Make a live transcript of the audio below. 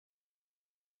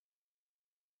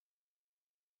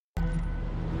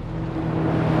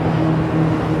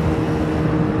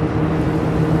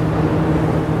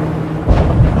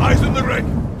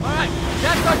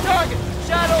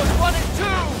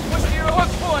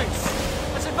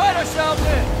ourselves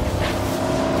in.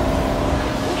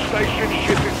 All stations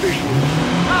shipping visuals.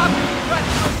 Copy. Ready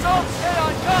to assault. Stay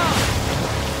on guard.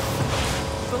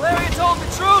 Valeria told the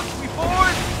truth. We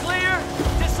forward, clear,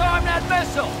 disarm that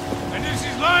missile. And this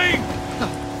is lying?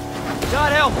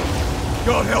 God help.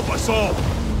 God help us all.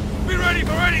 Be ready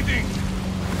for anything.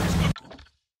 This could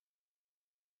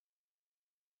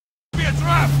be a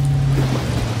trap.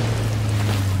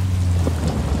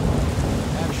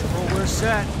 Actual, we're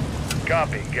set.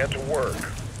 Copy. Get to work.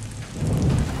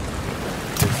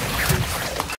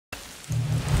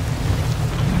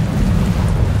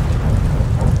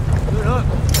 Good hook.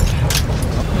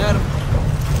 Up and at him.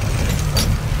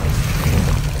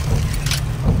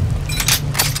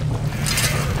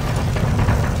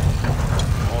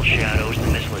 All shadows, the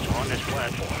missile is on this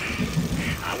platform.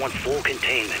 I want full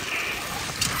containment.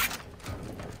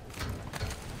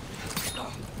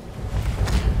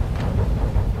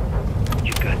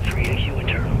 You've got 3 AQ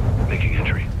internal. Making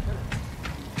entry.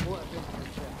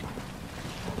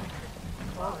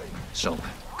 So,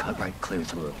 cut right clear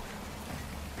through.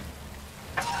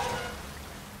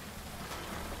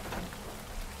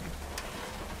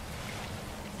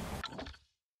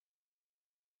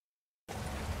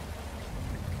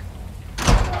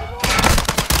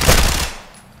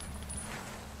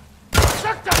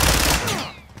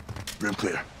 Room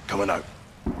clear. Coming out.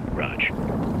 Raj.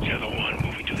 Shadow 1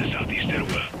 moving to the southeast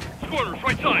stairwell. Squatters,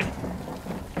 right side.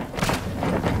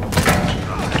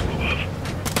 Above.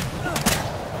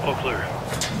 All clear.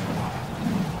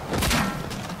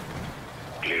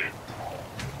 Clear.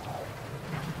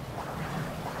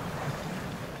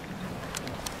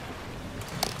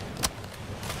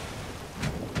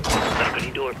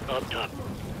 Balcony door up top.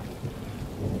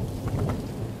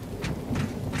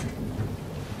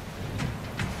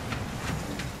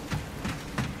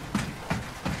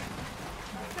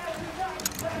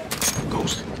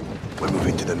 Ghost, we're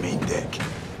moving to the main deck.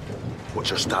 What's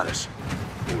your status?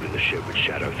 Holding the ship with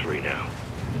Shadow 3 now.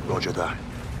 Roger that.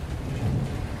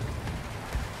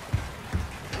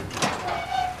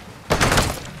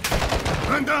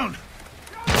 Man down!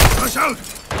 Rush out!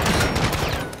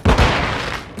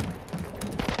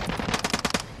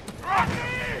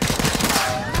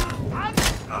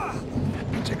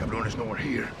 Cabrón is nowhere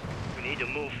here. We need to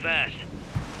move fast.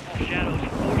 All shadows,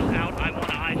 force out. I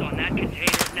want eyes on that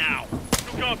container now.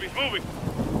 Two copies, moving!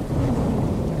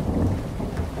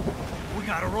 We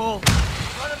gotta roll.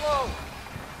 Run it low.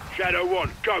 Shadow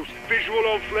 1, Ghost. Visual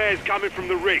on flares coming from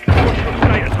the rig. What's your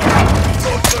status on it?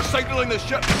 Boats are signaling the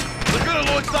ship. They're gonna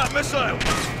launch that missile.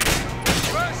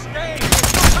 First stage.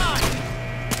 Time.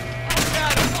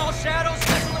 All shadows,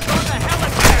 missile is on the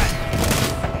helipad.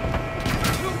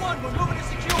 2-1, we're moving to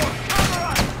secure. Cover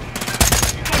us.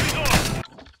 You copies on.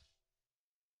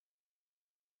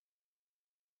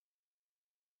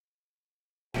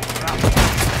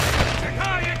 Check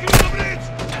high, get to the bridge.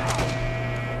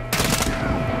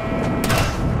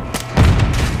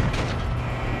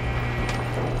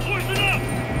 Poison up.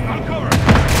 I'll cover.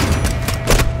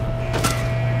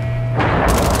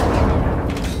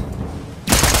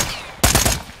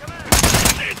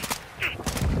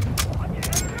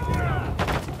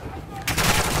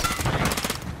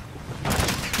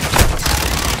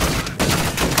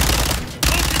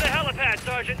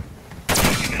 Sergeant.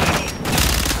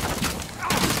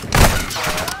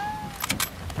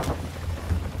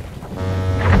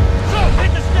 So,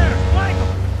 hit the stairs. Flank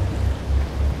them.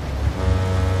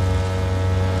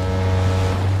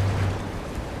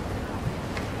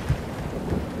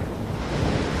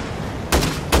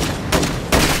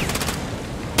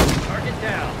 Target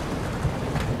down.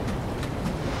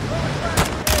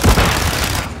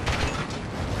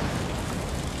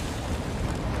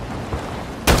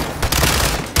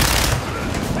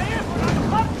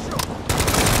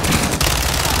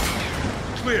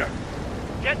 Clear.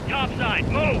 Get topside.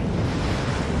 Move.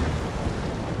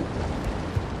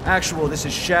 Actual, this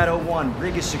is Shadow 1.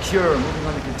 Rig is secure. Moving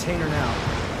on the container now.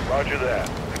 Roger that.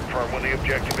 Confirm when the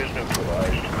objective is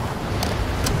neutralized.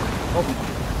 Open.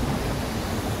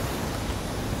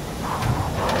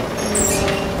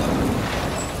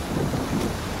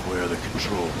 Where are the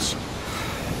controls?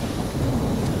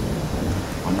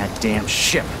 On that damn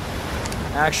ship.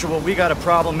 Actual, we got a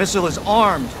problem. Missile is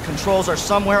armed. Controls are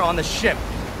somewhere on the ship.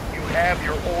 You have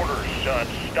your orders, son.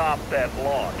 Stop that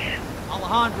launch.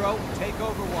 Alejandro, take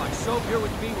Overwatch. Soap, you're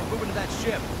with me. We're moving to that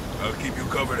ship. I'll keep you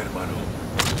covered, hermano.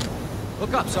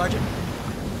 Look up, Sergeant.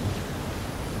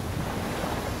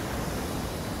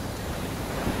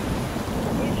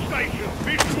 All stations,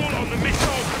 visual on the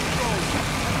missile controls.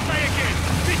 Say again,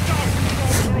 missile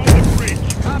controls are on the bridge.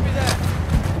 Copy that.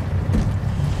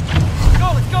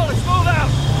 Let's go, let's move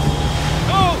out!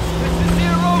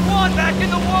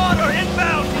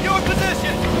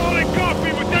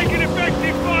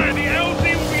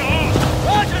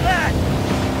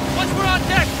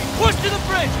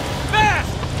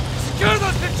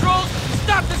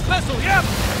 missile, yep!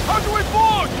 How do we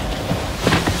board?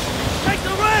 Take the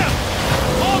ramp!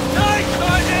 Hold tight,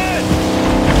 Sergeant!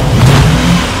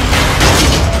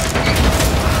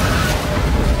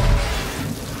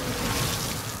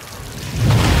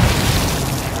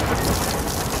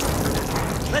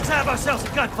 Let's have ourselves a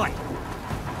gunfight.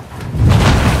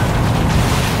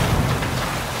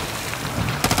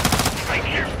 Right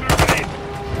here, moving in.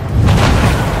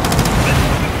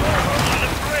 On the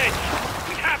bridge.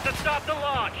 We have to stop the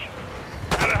launch.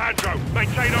 Alejandro,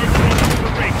 maintain overall on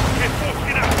the ring. Get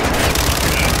forcing up.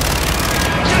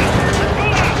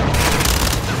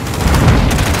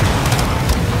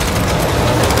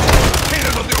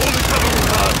 Peter's on the only cover we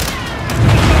have.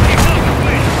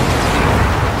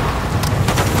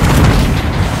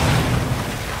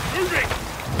 Moving!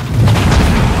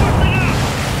 Forcing up!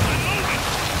 I'm moving!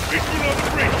 Visual on the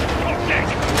bridge! Top deck!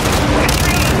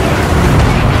 Entry on the third!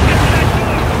 Get to that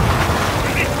door!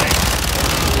 Release me!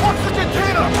 Oxygen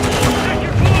container! Check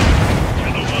your corner!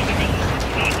 Shadow 1, the missile group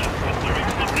launched. We're clearing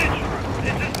the bridge.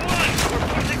 This is 1. We're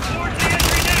pushing towards the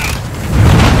entry now!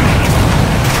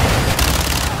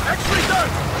 X-ray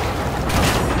done!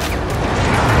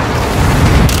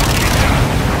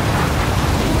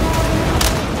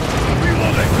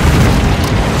 Reloading!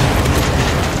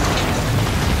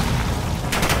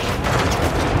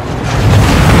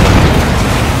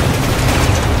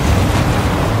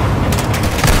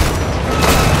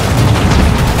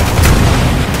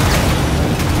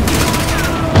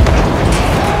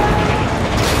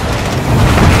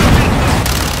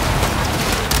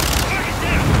 Target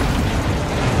down!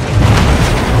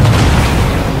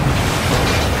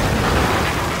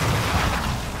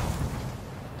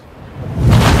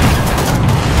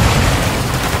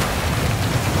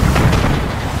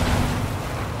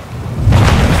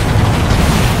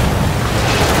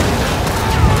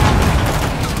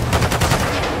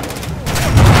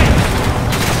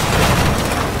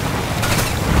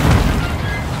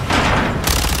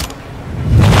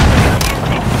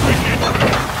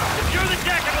 Secure the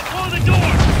deck and we'll blow the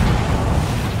door!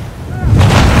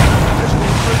 Let's go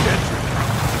bridge entry.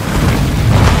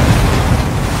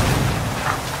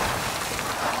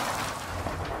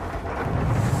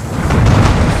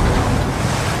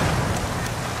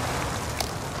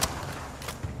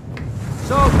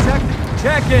 So,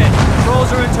 check in.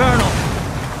 Controls are internal.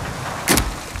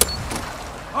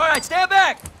 All right, stand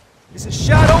back. This is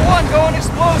Shadow 1 going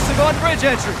explosive on bridge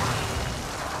entry.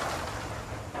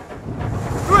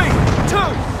 3, 2,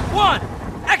 1,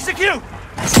 execute!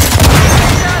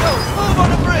 Shadow, move on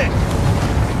the bridge!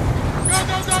 Go,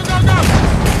 go, go, go, go!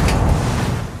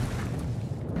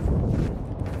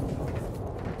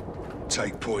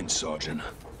 Take point, Sergeant.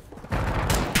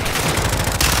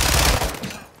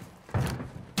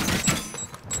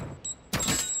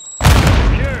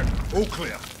 Here! All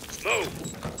clear. Move!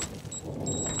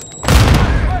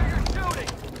 Where you're shooting?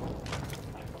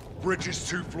 Bridge is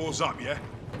 2 floors up, yeah?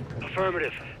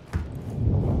 Affirmative.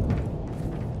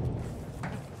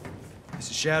 This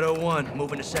is Shadow 1,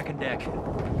 moving to second deck.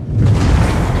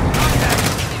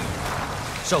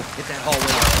 So, hit that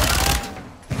hallway.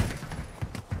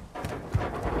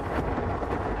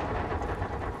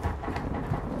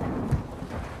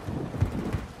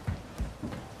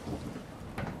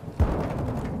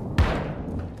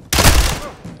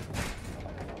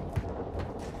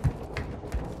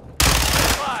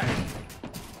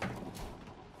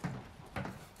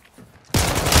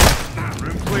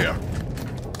 Room clear.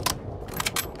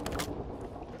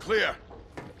 Clear.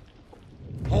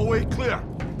 Hallway clear.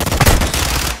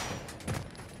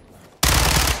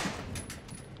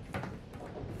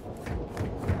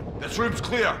 This room's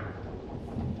clear.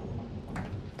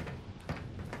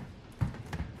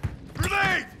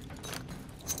 Grenade!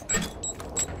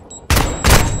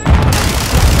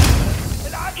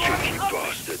 You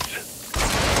bastards!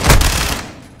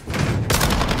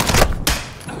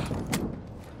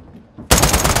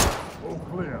 All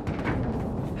clear.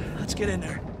 Let's get in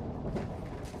there.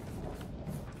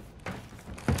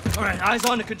 All right, eyes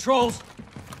on the controls.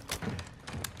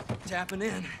 Tapping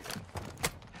in.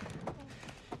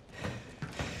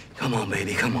 Come on,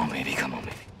 baby, come on, baby, come on,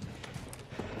 baby.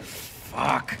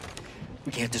 Fuck.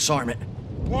 We can't disarm it.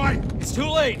 Why? It's too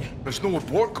late. There's no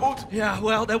abort code? Yeah,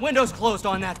 well, that window's closed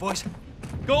on that, boys.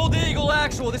 Gold Eagle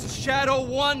Actual, this is Shadow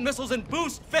 1, missiles in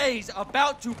boost phase,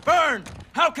 about to burn.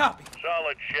 How copy?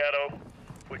 Solid, Shadow.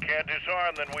 We can't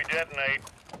disarm, then we detonate.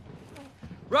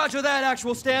 Roger that,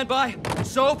 Actual, standby.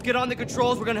 Soap, get on the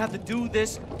controls. We're gonna have to do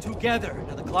this together.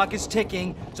 Now, the clock is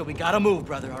ticking, so we gotta move,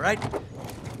 brother, all right?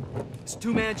 It's a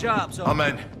two-man job, so... I'm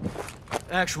in.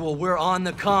 Actual, we're on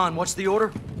the con. What's the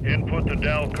order? Input the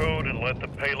DAL code and and let the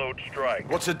payload strike.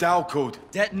 What's the dial code?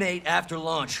 Detonate after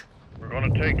launch. We're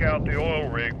gonna take out the oil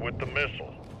rig with the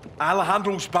missile.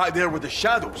 Alejandro's back there with the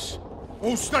shadows.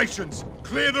 All stations,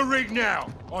 clear the rig now.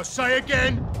 I say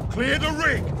again, clear the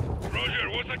rig. Roger,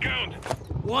 what's the count?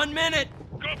 1 minute.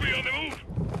 Copy, on the move.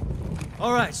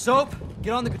 All right, Soap,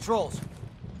 get on the controls.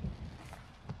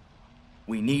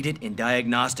 We need it in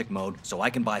diagnostic mode so I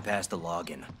can bypass the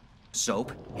login.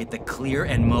 Soap, hit the clear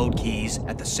and mode keys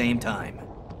at the same time.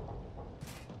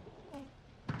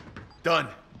 Done.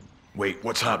 Wait,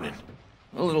 what's happening?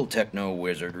 A little techno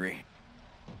wizardry.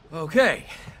 Okay.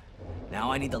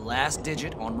 Now I need the last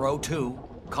digit on row 2,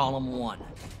 column 1.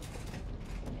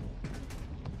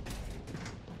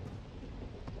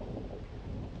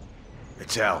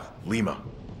 It's Al, Lima.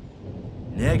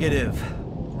 Negative.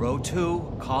 Row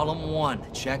 2, column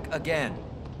 1. Check again.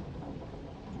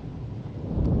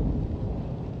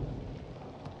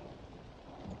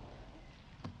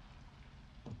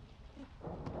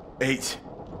 Eight.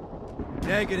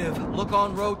 Negative. Look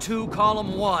on row 2,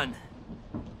 column 1.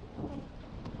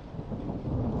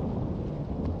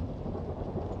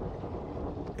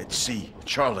 It's C,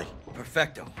 Charlie.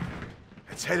 Perfecto.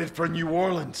 It's headed for New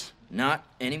Orleans. Not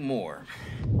anymore.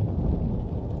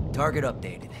 Target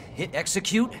updated. Hit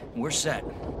execute, we're set.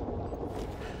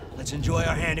 Let's enjoy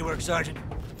our handiwork, Sergeant.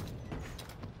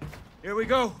 Here we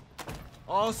go.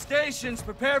 All stations,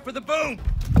 prepare for the boom!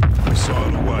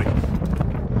 Missile away.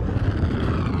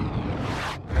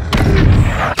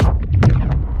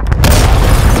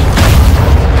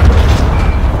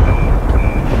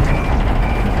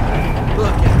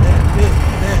 Look at that big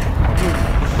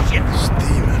shit.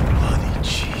 Steaming bloody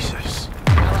Jesus.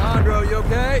 Alejandro, you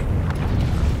okay?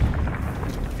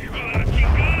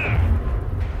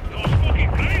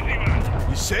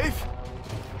 You safe?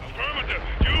 Affirmative.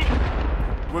 You?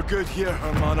 We're good here,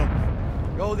 hermano.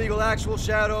 Gold Eagle Actual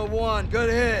Shadow 1. Good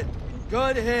hit.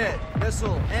 Good hit.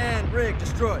 Missile and rig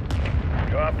destroyed.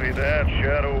 Copy that,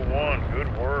 Shadow 1.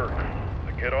 Good work.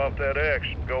 Now get off that X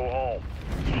and go home.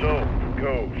 So,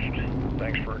 Ghost,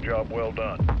 thanks for a job well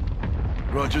done.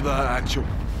 Roger that, Actual.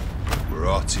 We're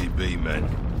RTB, men.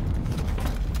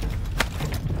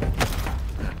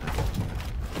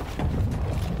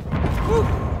 Woo.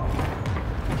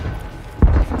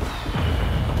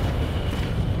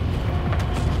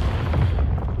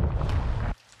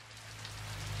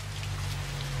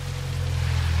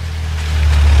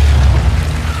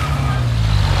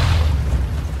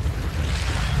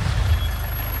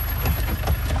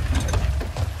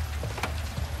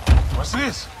 What's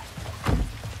this?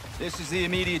 This is the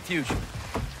immediate future.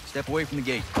 Step away from the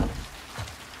gate.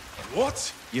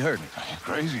 What? You heard me. You're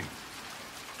crazy.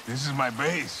 This is my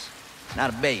base.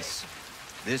 Not a base.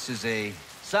 This is a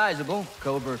sizable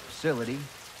covert facility,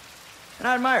 and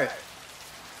I admire it.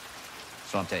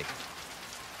 So I'm taking.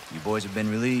 You boys have been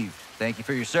relieved. Thank you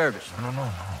for your service. No.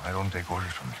 I don't take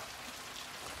orders from you.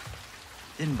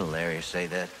 Didn't Valeria say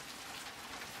that?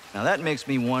 Now that makes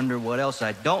me wonder what else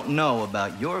I don't know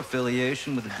about your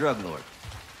affiliation with the drug lord.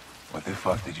 What the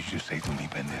fuck did you just say to me,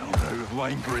 pendejo?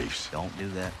 Line briefs. Don't do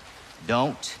that.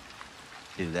 Don't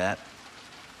do that.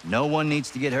 No one needs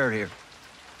to get hurt here.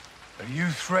 Are you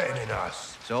threatening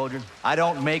us? Soldier, I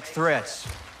don't make threats.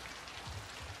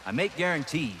 I make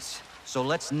guarantees. So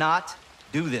let's not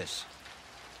do this.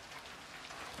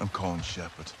 I'm calling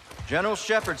Shepard. General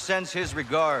Shepard sends his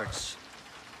regards.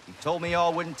 He told me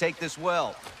y'all wouldn't take this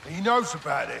well. He knows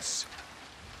about this.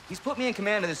 He's put me in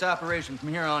command of this operation from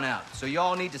here on out. So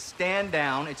y'all need to stand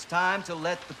down. It's time to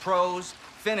let the pros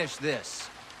finish this.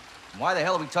 Why the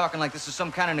hell are we talking like this is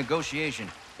some kind of negotiation?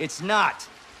 It's not.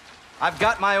 I've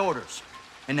got my orders.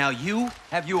 And now you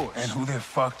have yours. And who the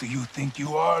fuck do you think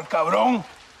you are, cabron?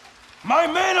 My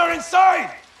men are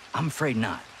inside! I'm afraid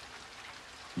not.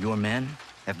 Your men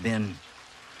have been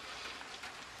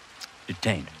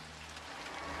detained.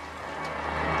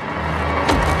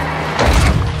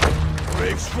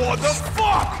 Vibxz, what the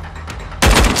fuck?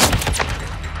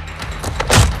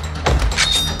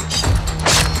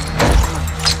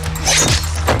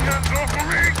 Hands off the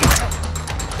rig!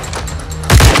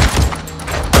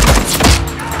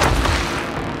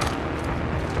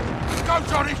 Go,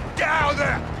 Johnny! Get out of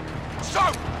there! So,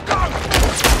 go!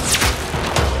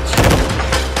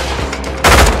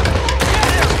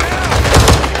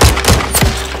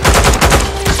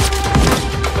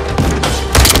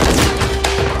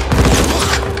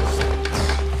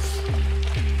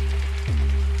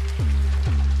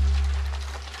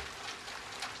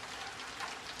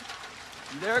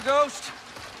 You there, Ghost?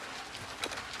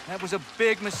 That was a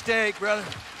big mistake, brother.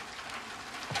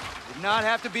 Did not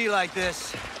have to be like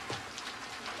this.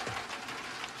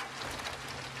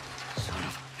 Son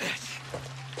of a bitch.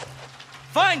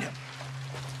 Find him!